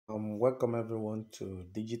Welcome everyone to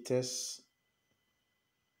Digitest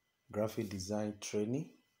Graphic Design Training.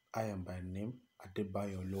 I am by name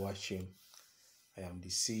Adebayo Oluwaseun. I am the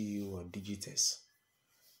CEO of Digitest.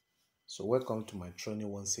 So welcome to my training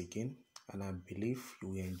once again, and I believe you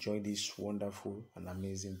will enjoy this wonderful and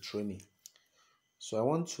amazing training. So I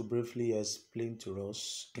want to briefly explain to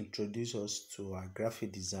us, introduce us to our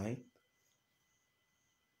graphic design,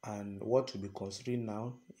 and what we'll be considering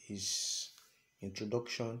now is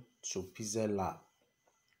introduction to Pixellab.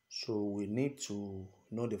 So we need to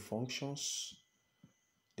know the functions,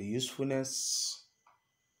 the usefulness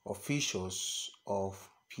or features of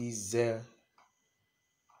Pixel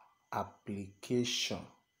application.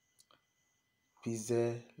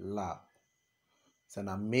 Pixellab. It's an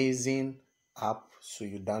amazing app. So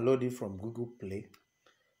you download it from Google Play.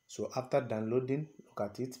 So after downloading, look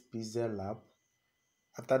at it, Pixellab.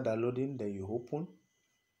 After downloading, then you open.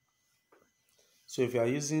 So if you are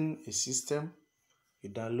using a system, you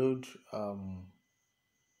download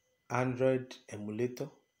Android emulator.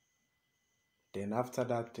 Then after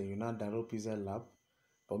that, you now download Pixellab,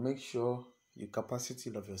 but make sure the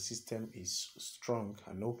capacity of your system is strong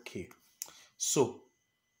and okay. So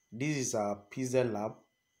this is our Pixellab.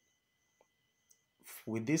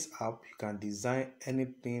 With this app, you can design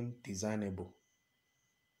anything designable.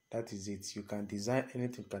 That is it. You can design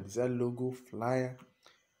anything. You can design logo, flyer,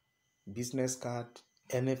 business card,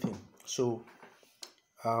 anything. So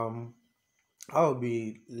I'll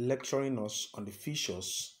be lecturing us on the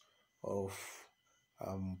features of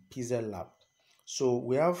Pixellab. So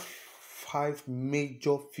we have 5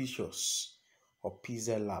 major features of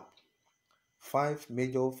Pixellab. 5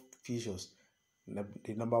 major features.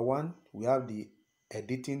 The number 1, we have the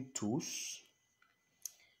editing tools.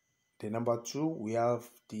 The number 2, we have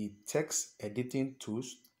the text editing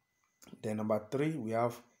tools. The number 3, we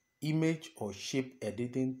have image or shape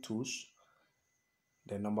editing tools.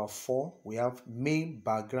 The number 4, we have main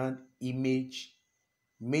background image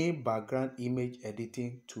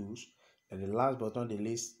editing tools. And the last but not the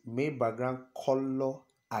least, main background color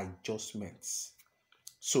adjustments.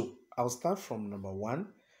 So I'll start from number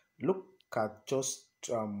 1. Look at just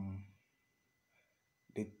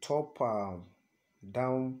the top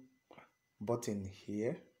down button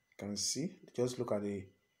here. You can see, just look at the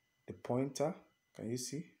pointer. Can you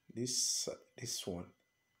see this one?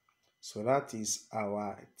 So that is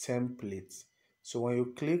our template. So when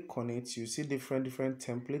you click on it, you see different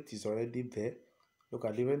template is already there. Look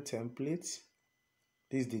at different templates.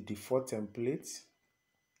 This is the default template.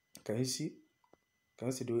 Can you see? Can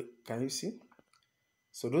you see?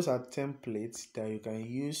 So those are templates that you can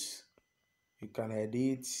use. You can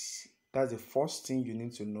edit. That's the first thing you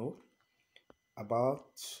need to know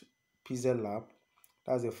about Pixellab.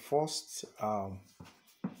 That's the first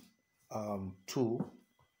tool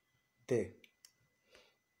there.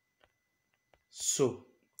 So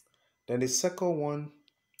then the second one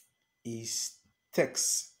is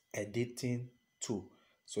text editing tool.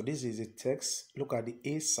 So this is a text. Look at the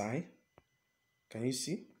A sign. Can you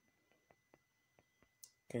see?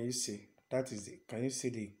 Can you see? That is it. Can you see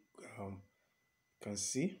the can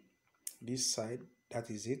see this side? That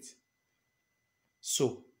is it.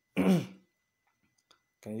 So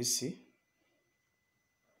can you see?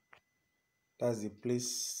 That's the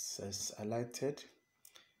place as highlighted.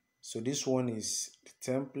 So this one is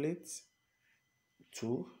the template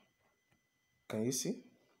tool. Can you see?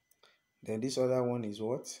 Then this other one is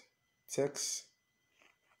what? Text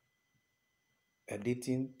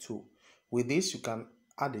editing tool. With this, you can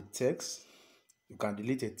add a text. You can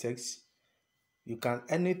delete a text. You can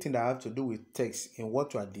anything that have to do with text in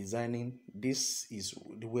what you are designing. This is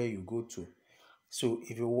the way you go to. So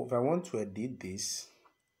if I want to edit this,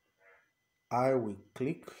 I will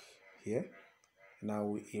click here and I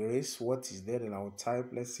will erase what is there, and I will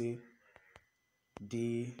type, let's say,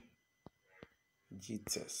 Digitest.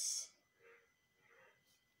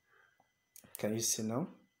 Can you see now?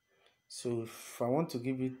 So if I want to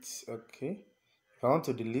give it, okay, if I want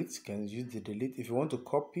to delete, you can use the delete. If you want to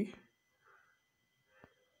copy,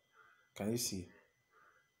 can you see?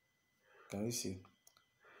 Can you see?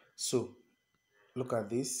 So look at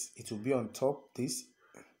this. It will be on top. This.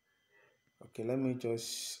 Okay, let me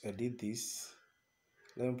just edit this.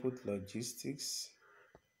 Let me put logistics.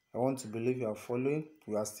 I want to believe you are following.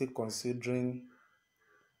 We are still considering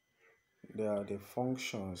the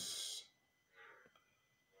functions.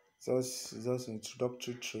 Just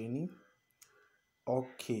introductory training.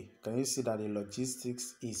 Okay, can you see that the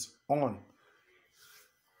logistics is on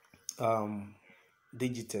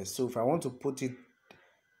Digitest? So if I want to put it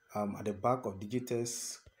at the back of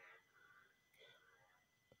Digitest,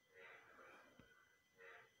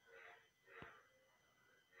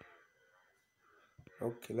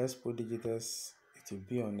 Okay, let's put digitals. It will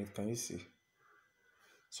be on it. Can you see?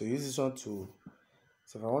 So use this one to.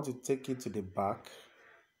 So if I want to take it to the back,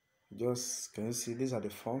 just can you see these are the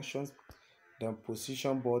functions? Then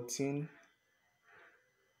position button.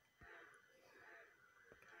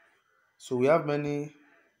 So we have many.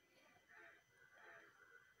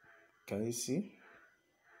 Can you see?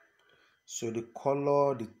 So the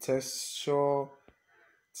color, the texture.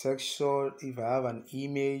 If I have an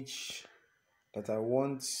image that I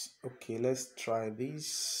want, okay, let's try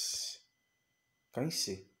this. Can you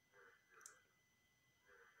see?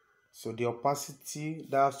 So the opacity,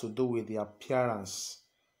 that has to do with the appearance.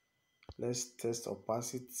 Let's test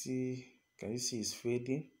opacity. Can you see it's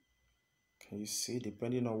fading? Can you see,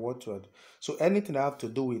 depending on what word? So anything that have to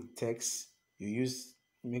do with text,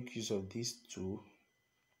 make use of these two.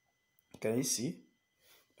 Can you see?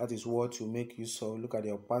 That is what you make use of. Look at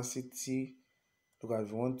the opacity. Look at if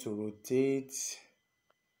you want to rotate.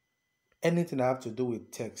 Anything that have to do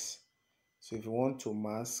with text. So if you want to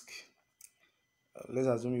mask, let's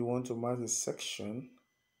assume you want to mask a section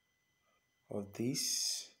of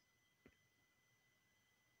this,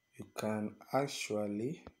 you can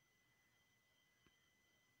actually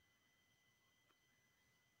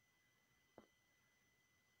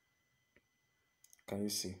can you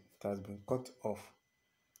see it has been cut off.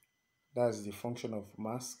 That's the function of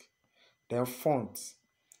mask. Then font,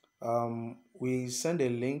 we send a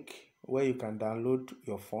link where you can download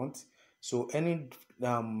your font. So any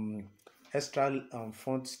extra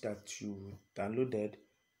font that you downloaded,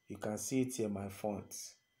 you can see it here. My font,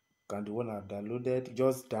 can the one I've downloaded,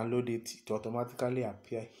 just download it, it automatically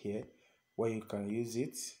appear here where you can use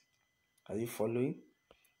it. Are you following?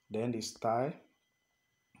 Then the style.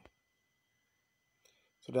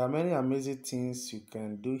 So there are many amazing things you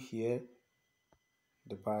can do here.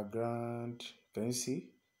 The background, can you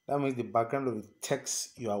see? That means the background of the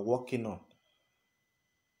text you are working on.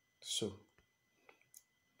 So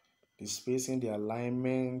the spacing, the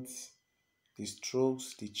alignment, the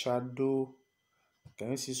strokes, the shadow.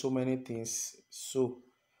 Can you see so many things? So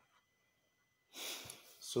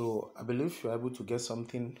I believe you're able to get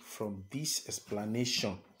something from this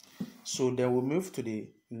explanation. So then we'll move to the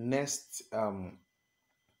next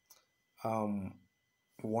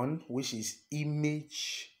one, which is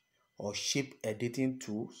image or shape editing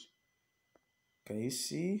tools. Can you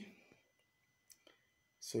see?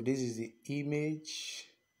 So this is the image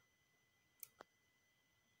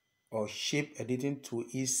or shape editing tool.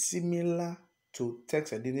 Is similar to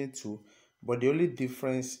text editing tool, but the only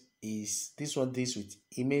difference is this one deals with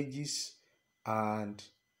images and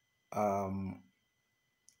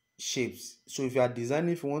shapes. So if you are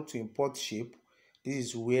designing, if you want to import shape, this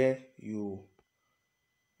is where you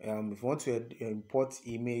if you want to import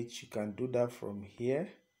image, you can do that from here.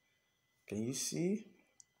 Can you see?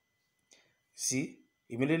 See,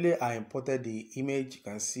 immediately I imported the image. You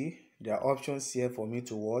can see there are options here for me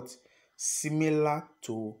to what similar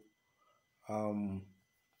to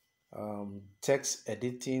text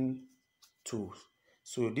editing tools.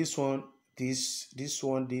 So this one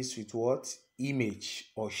deals with what?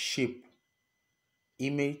 Image or shape.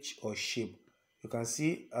 Image or shape. You can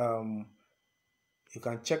see you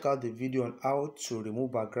can check out the video on how to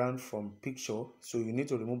remove background from picture. So you need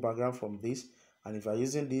to remove background from this, and if you're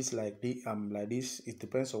using this like this, it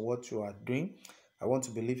depends on what you are doing. I want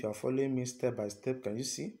to believe you are following me step by step. Can you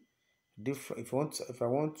see? If I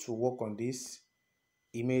want to work on this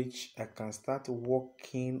image, I can start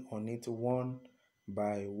working on it one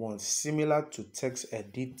by one, similar to text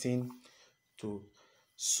editing tool.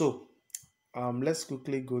 So let's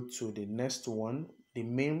quickly go to the next one, the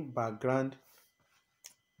main background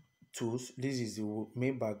tools. This is the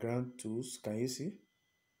main background tools. Can you see?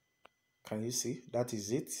 Can you see? That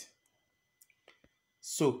is it.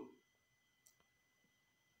 So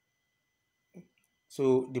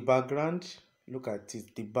the background, look at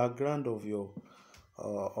it, the background of your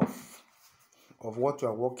of what you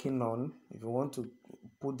are working on. If you want to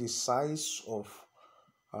put the size of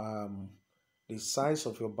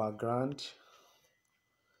your background,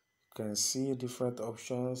 you can see different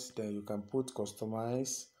options. Then you can put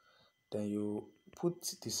customize, then you put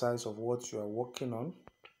the size of what you are working on.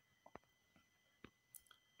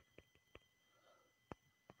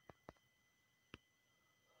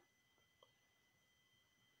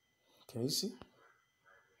 Can you see?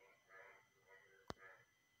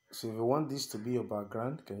 So if you want this to be your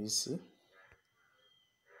background, can you see?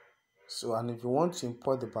 So, and if you want to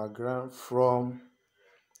import the background from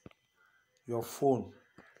your phone,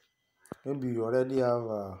 maybe you already have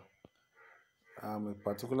a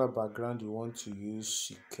particular background you want to use,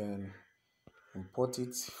 you can import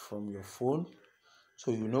it from your phone. so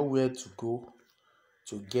you know where to go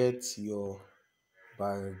to get your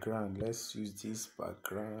background. Let's use this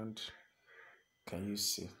background. Can you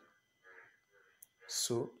see?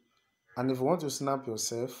 So, and if you want to snap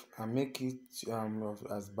yourself and make it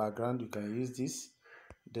as background, you can use this.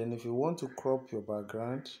 Then if you want to crop your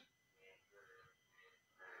background,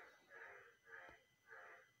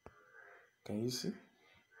 can you see?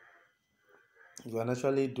 You can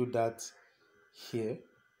actually do that here.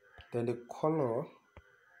 Then the color,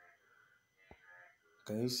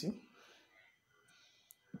 can you see?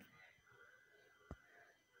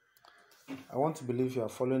 I want to believe you are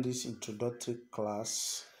following this introductory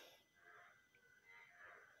class.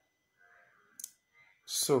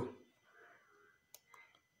 So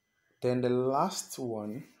then the last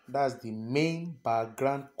one, that's the main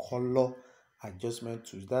background color adjustment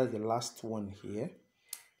tools. That's the last one here.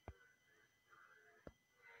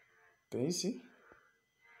 Can you see?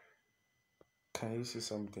 Can you see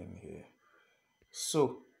something here?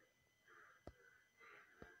 So